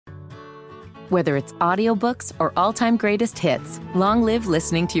Whether it's audiobooks or all-time greatest hits, long live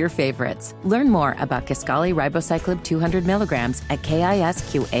listening to your favorites. Learn more about Kisqali Ribociclib 200 milligrams at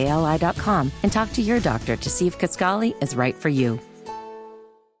KISQALI.com and talk to your doctor to see if Kisqali is right for you.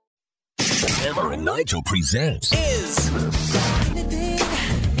 Hammer and Nigel presents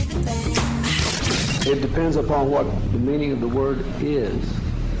It depends upon what the meaning of the word is.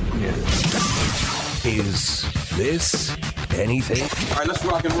 Is this anything? All right, let's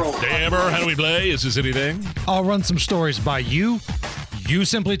rock and roll. Hammer, how do we play? Is this anything? I'll run some stories by you. You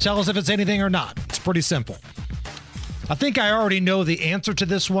simply tell us if it's anything or not. It's pretty simple. I think I already know the answer to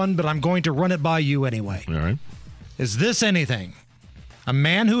this one, but I'm going to run it by you anyway. All right. Is this anything? A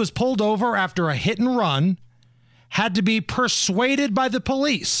man who was pulled over after a hit and run had to be persuaded by the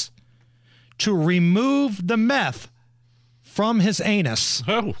police to remove the meth from his anus.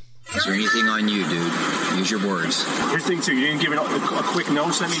 Oh. Is there anything on you, dude? Use your words. Here's the thing, too. You didn't give it a quick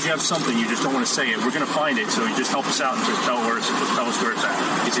no, so that means you have something. You just don't want to say it. We're going to find it, so you just help us out and just tell us where it's at.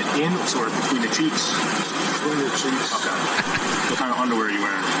 Is it in or sort of between the cheeks? Between the cheeks. Okay. What kind of underwear are you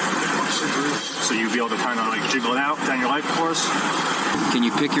wearing? So you'd be able to kind of like jiggle it out down your life course? Can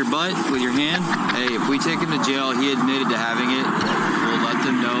you pick your butt with your hand? Hey, if we take him to jail, he admitted to having it. We'll let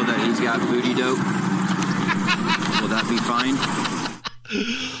them know that he's got booty dope. Will that be fine?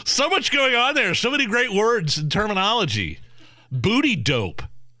 So much going on there. So many great words and terminology. Booty dope.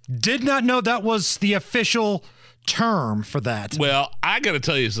 Did not know that was the official term for that. Well, I got to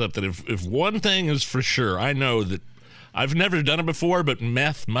tell you something. If one thing is for sure, I know that I've never done it before, but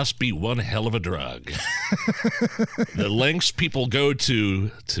meth must be one hell of a drug. The lengths people go to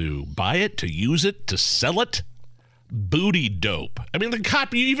buy it, to use it, to sell it. Booty dope. I mean, the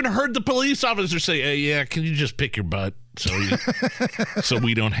cop, you even heard the police officer say, hey, yeah, can you just pick your butt so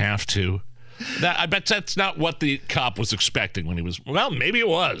we don't have to? I bet that's not what the cop was expecting when he was, well, maybe it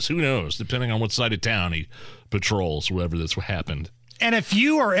was. Who knows? Depending on what side of town he patrols, wherever this happened. And if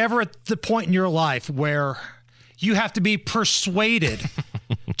you are ever at the point in your life where you have to be persuaded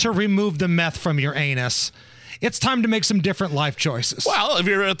to remove the meth from your anus, it's time to make some different life choices. Well, if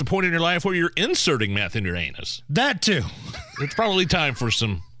you're at the point in your life where you're inserting meth in your anus. That too. It's probably time for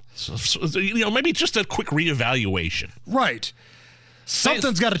some, maybe just a quick reevaluation. Right.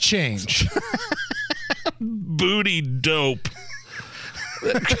 Something's got to change. Booty dope.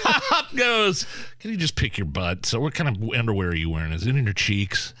 The cop goes, can you just pick your butt? So what kind of underwear are you wearing? Is it in your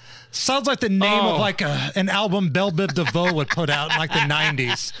cheeks? Sounds like the name of like an album Belle Biv DeVoe would put out in like the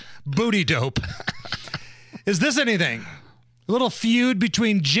 90s. Booty dope. Is this anything? A little feud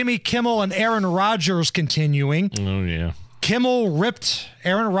between Jimmy Kimmel and Aaron Rodgers continuing. Oh, yeah. Kimmel ripped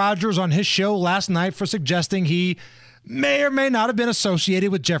Aaron Rodgers on his show last night for suggesting he may or may not have been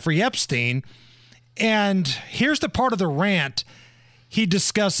associated with Jeffrey Epstein. And here's the part of the rant he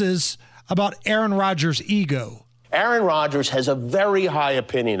discusses about Aaron Rodgers' ego. Aaron Rodgers has a very high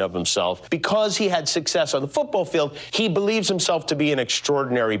opinion of himself. Because he had success on the football field, he believes himself to be an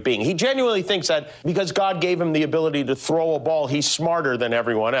extraordinary being. He genuinely thinks that because God gave him the ability to throw a ball, he's smarter than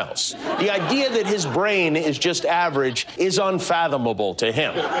everyone else. The idea that his brain is just average is unfathomable to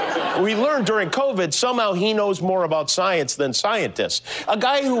him. We learned during COVID, somehow he knows more about science than scientists. A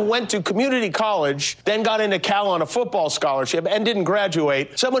guy who went to community college, then got into Cal on a football scholarship and didn't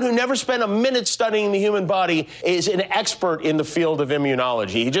graduate, someone who never spent a minute studying the human body, is an expert in the field of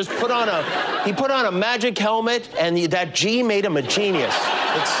immunology. He just put on a magic helmet, and that G made him a genius.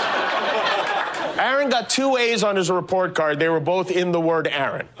 Aaron got 2 A's on his report card. They were both in the word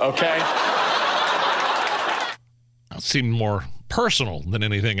Aaron, okay? That seemed more personal than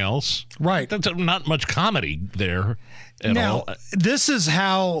anything else. Right. That's not much comedy there at all. Now, this is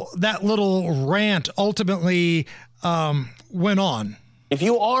how that little rant ultimately went on. If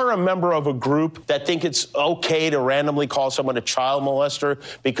you are a member of a group that think it's okay to randomly call someone a child molester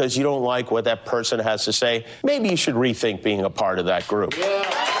because you don't like what that person has to say, maybe you should rethink being a part of that group. And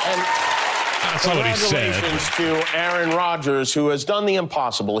that's not what he said. Congratulations to Aaron Rodgers, who has done the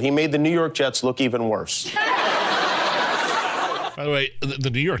impossible. He made the New York Jets look even worse. By the way, the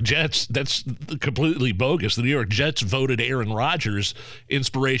New York Jets, that's completely bogus. The New York Jets voted Aaron Rodgers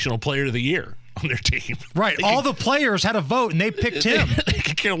Inspirational Player of the Year on their team. Right. All the players had a vote, and they picked him. They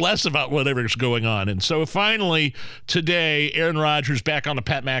could care less about whatever's going on. And so finally, today, Aaron Rodgers back on the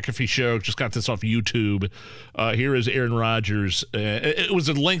Pat McAfee show. Just got this off YouTube. Here is Aaron Rodgers. It was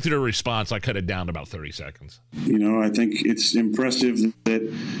a lengthier response. I cut it down to about 30 seconds. You know, I think it's impressive that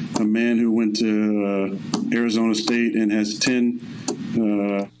a man who went to Arizona State and has 10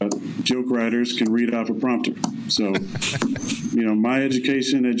 joke writers can read off a prompter. So, my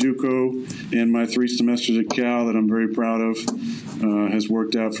education at JUCO and my 3 semesters at Cal that I'm very proud of has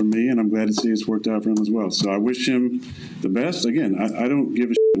worked out for me, and I'm glad to see it's worked out for him as well. So I wish him the best. Again, I don't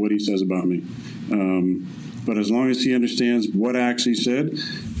give a shit what he says about me. But as long as he understands what I actually said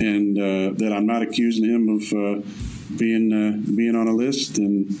and that I'm not accusing him of being on a list,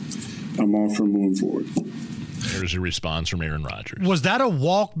 then I'm all for moving forward. There's a response from Aaron Rodgers. Was that a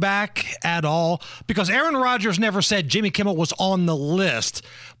walk back at all? Because Aaron Rodgers never said Jimmy Kimmel was on the list,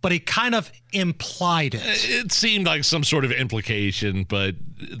 but he kind of implied it. It seemed like some sort of implication, but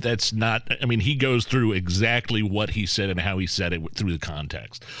that's not. I mean, he goes through exactly what he said and how he said it through the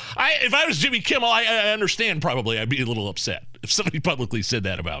context. If I was Jimmy Kimmel, I understand probably I'd be a little upset if somebody publicly said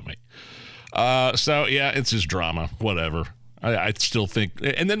that about me. So, yeah, it's his drama. Whatever. I still think.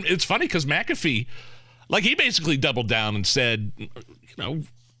 And then it's funny because McAfee, like, he basically doubled down and said,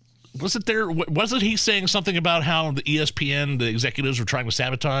 wasn't he saying something about how the ESPN, the executives were trying to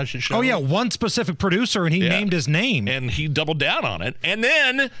sabotage his show? Oh, yeah, one specific producer, and he named his name. And he doubled down on it. And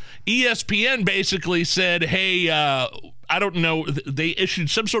then ESPN basically said, hey, I don't know, they issued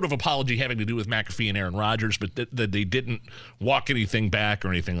some sort of apology having to do with McAfee and Aaron Rodgers, but that they didn't walk anything back or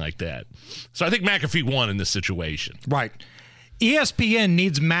anything like that. So I think McAfee won in this situation. Right. ESPN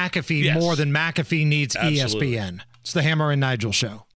needs McAfee more than McAfee needs Absolutely. ESPN. It's the Hammer and Nigel Show.